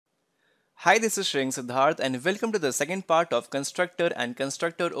Hi, this is Sriyank Siddhartha and welcome to the second part of constructor and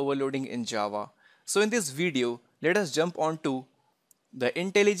constructor overloading in Java. So in this video, let us jump on to the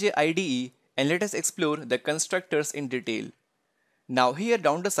Intellij IDE and let us explore the constructors in detail. Now here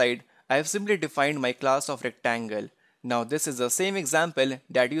down the side, I have simply defined my class of rectangle. Now this is the same example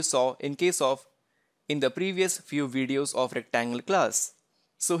that you saw in the previous few videos of rectangle class.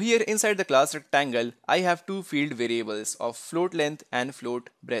 So here inside the class rectangle, I have two field variables of float length and float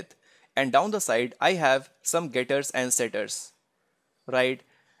breadth. And down the side, I have some getters and setters, right?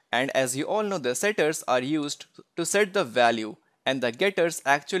 And as you all know, the setters are used to set the value and the getters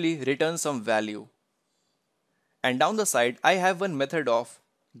actually return some value. And down the side, I have one method of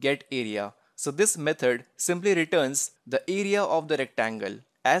getArea. So this method simply returns the area of the rectangle,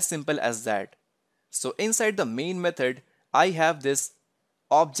 as simple as that. So inside the main method, I have this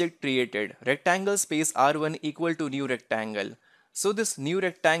object created, rectangle space R1 equal to new rectangle. So this new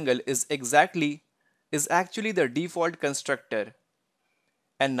rectangle is actually the default constructor.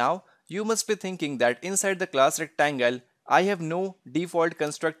 And now you must be thinking that inside the class rectangle, I have no default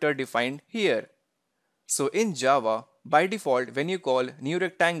constructor defined here. So in Java, by default, when you call new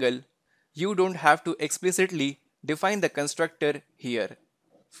rectangle, you don't have to explicitly define the constructor here.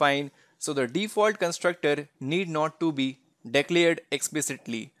 Fine. So the default constructor need not to be declared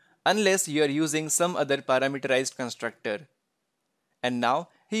explicitly unless you are using some other parameterized constructor. And now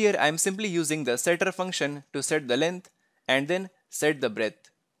here I am simply using the setter function to set the length and then set the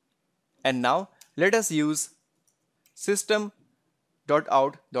breadth. And now let us use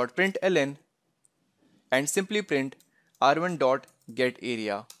system.out.println and simply print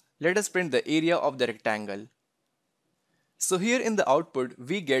r1.getArea. Let us print the area of the rectangle. So here in the output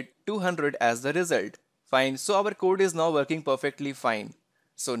we get 200 as the result. Fine, so our code is now working perfectly fine.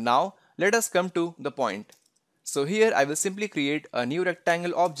 So now let us come to the point. So here I will simply create a new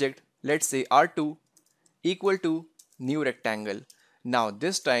rectangle object, let's say R2 equal to new rectangle. Now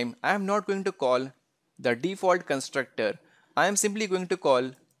this time I am not going to call the default constructor, I am simply going to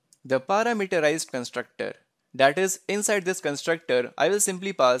call the parameterized constructor. That is, inside this constructor I will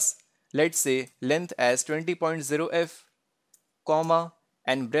simply pass, let's say, length as 20.0f, comma,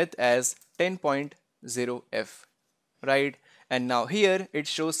 and breadth as 10.0f, right? And now here it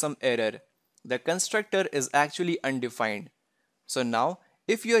shows some error. The constructor is actually undefined. So now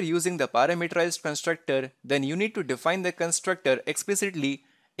if you are using the parameterized constructor, then you need to define the constructor explicitly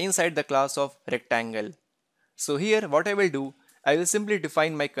inside the class of rectangle. So here what I will do, I will simply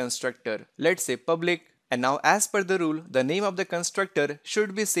define my constructor, let's say public, and now as per the rule, the name of the constructor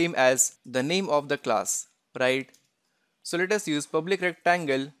should be same as the name of the class, right? So let us use public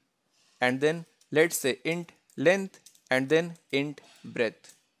rectangle and then let's say int length and then int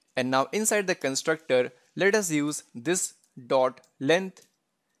breadth. And now inside the constructor, let us use this dot length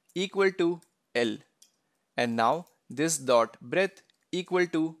equal to L. And now this dot breadth equal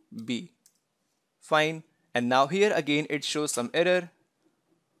to B. Fine. And now here again it shows some error.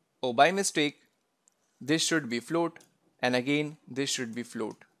 Oh, by mistake, this should be float and again this should be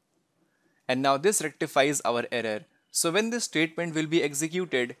float. And now this rectifies our error. So when this statement will be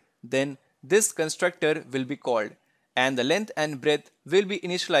executed, then this constructor will be called and the length and breadth will be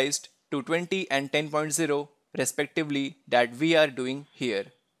initialized to 20 and 10.0 respectively that we are doing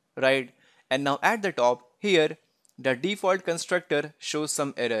here, right? And now at the top here, the default constructor shows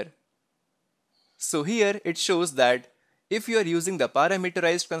some error. So here it shows that if you are using the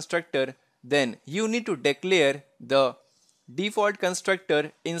parameterized constructor, then you need to declare the default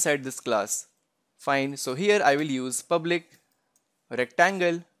constructor inside this class. Fine, so here I will use public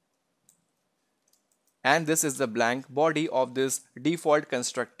rectangle and this is the blank body of this default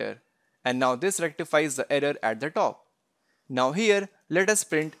constructor. And now this rectifies the error at the top. Now here let us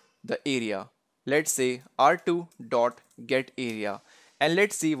print the area. Let's say r2.getArea and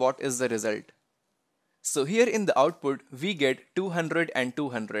let's see what is the result. So here in the output we get 200 and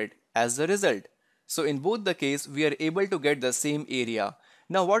 200 as the result. So in both the case we are able to get the same area.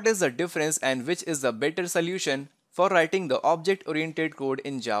 Now what is the difference and which is the better solution for writing the object-oriented code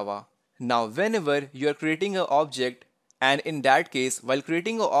in Java? Now whenever you are creating an object, and in that case while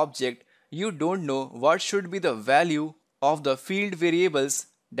creating an object you don't know what should be the value of the field variables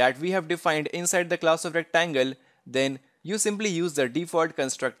that we have defined inside the class of rectangle, then you simply use the default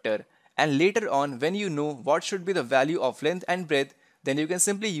constructor. And later on when you know what should be the value of length and breadth, then you can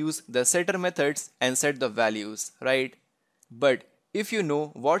simply use the setter methods and set the values, right? But if you know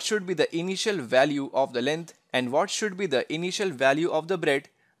what should be the initial value of the length and what should be the initial value of the breadth,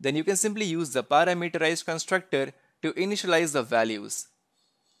 then you can simply use the parameterized constructor to initialize the values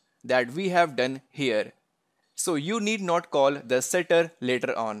that we have done here. So you need not call the setter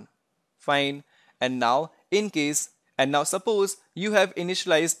later on. Fine. And now suppose you have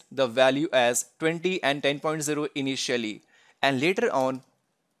initialized the value as 20 and 10.0 initially, and later on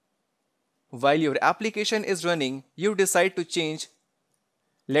while your application is running you decide to change,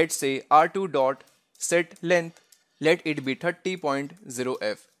 let's say r2 dot set length, let it be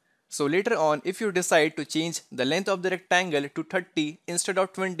 30.0f. So later on if you decide to change the length of the rectangle to 30 instead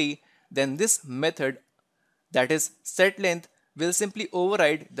of 20, then this method, that is set length, will simply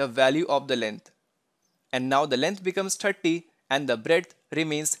override the value of the length. And now the length becomes 30 and the breadth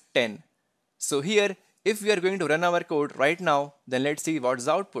remains 10. So here if we are going to run our code right now, then let's see what's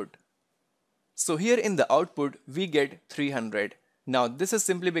the output. So here in the output we get 300. Now this is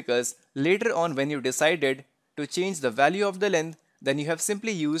simply because later on when you decided to change the value of the length, then you have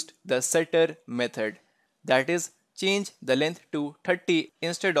simply used the setter method, that is change the length to 30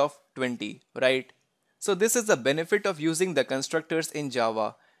 instead of 20, right? So this is the benefit of using the constructors in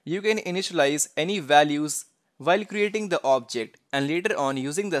Java. You can initialize any values while creating the object, and later on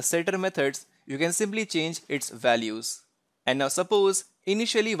using the setter methods you can simply change its values. And now suppose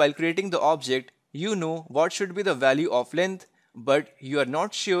initially while creating the object you know what should be the value of length, but you are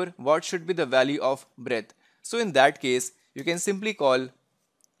not sure what should be the value of breadth. So in that case you can simply call,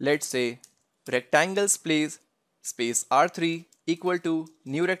 let's say, rectangle space r3 equal to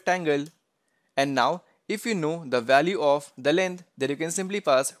new rectangle, and now if you know the value of the length, then you can simply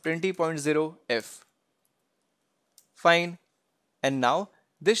pass 20.0f. Fine. And now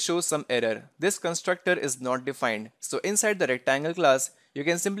this shows some error. This constructor is not defined. So inside the rectangle class you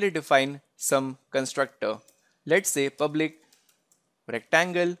can simply define some constructor. Let's say public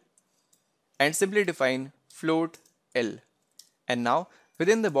rectangle and simply define float L. And now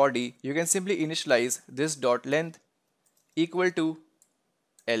within the body you can simply initialize this dot length equal to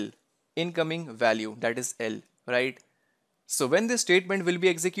L, incoming value, that is L, right? So when this statement will be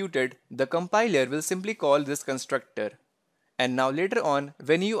executed, the compiler will simply call this constructor. And now later on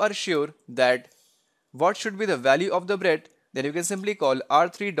when you are sure that what should be the value of the breadth, then you can simply call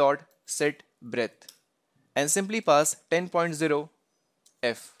r3 dot set breadth and simply pass 10.0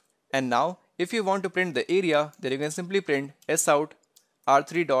 f. And now if you want to print the area, then you can simply print sout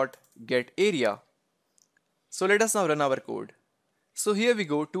r3 dot get area. So let us now run our code. So here we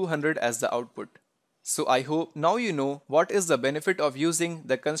go, 200 as the output. So I hope now you know what is the benefit of using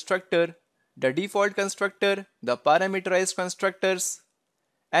the constructor, the default constructor, the parameterized constructors,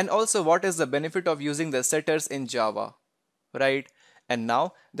 and also what is the benefit of using the setters in Java, right? And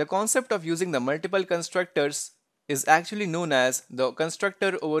now the concept of using the multiple constructors is actually known as the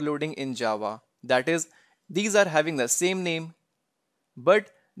constructor overloading in Java. That is, these are having the same name,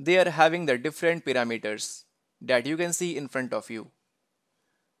 but they are having the different parameters that you can see in front of you.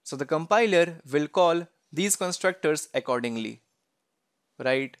 So the compiler will call these constructors accordingly,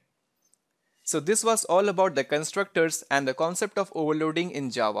 right? So this was all about the constructors and the concept of overloading in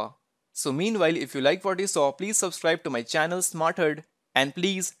Java. So meanwhile, if you like what you saw, please subscribe to my channel Smartherd, and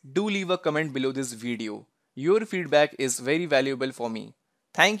please do leave a comment below this video. Your feedback is very valuable for me.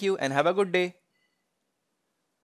 Thank you and have a good day.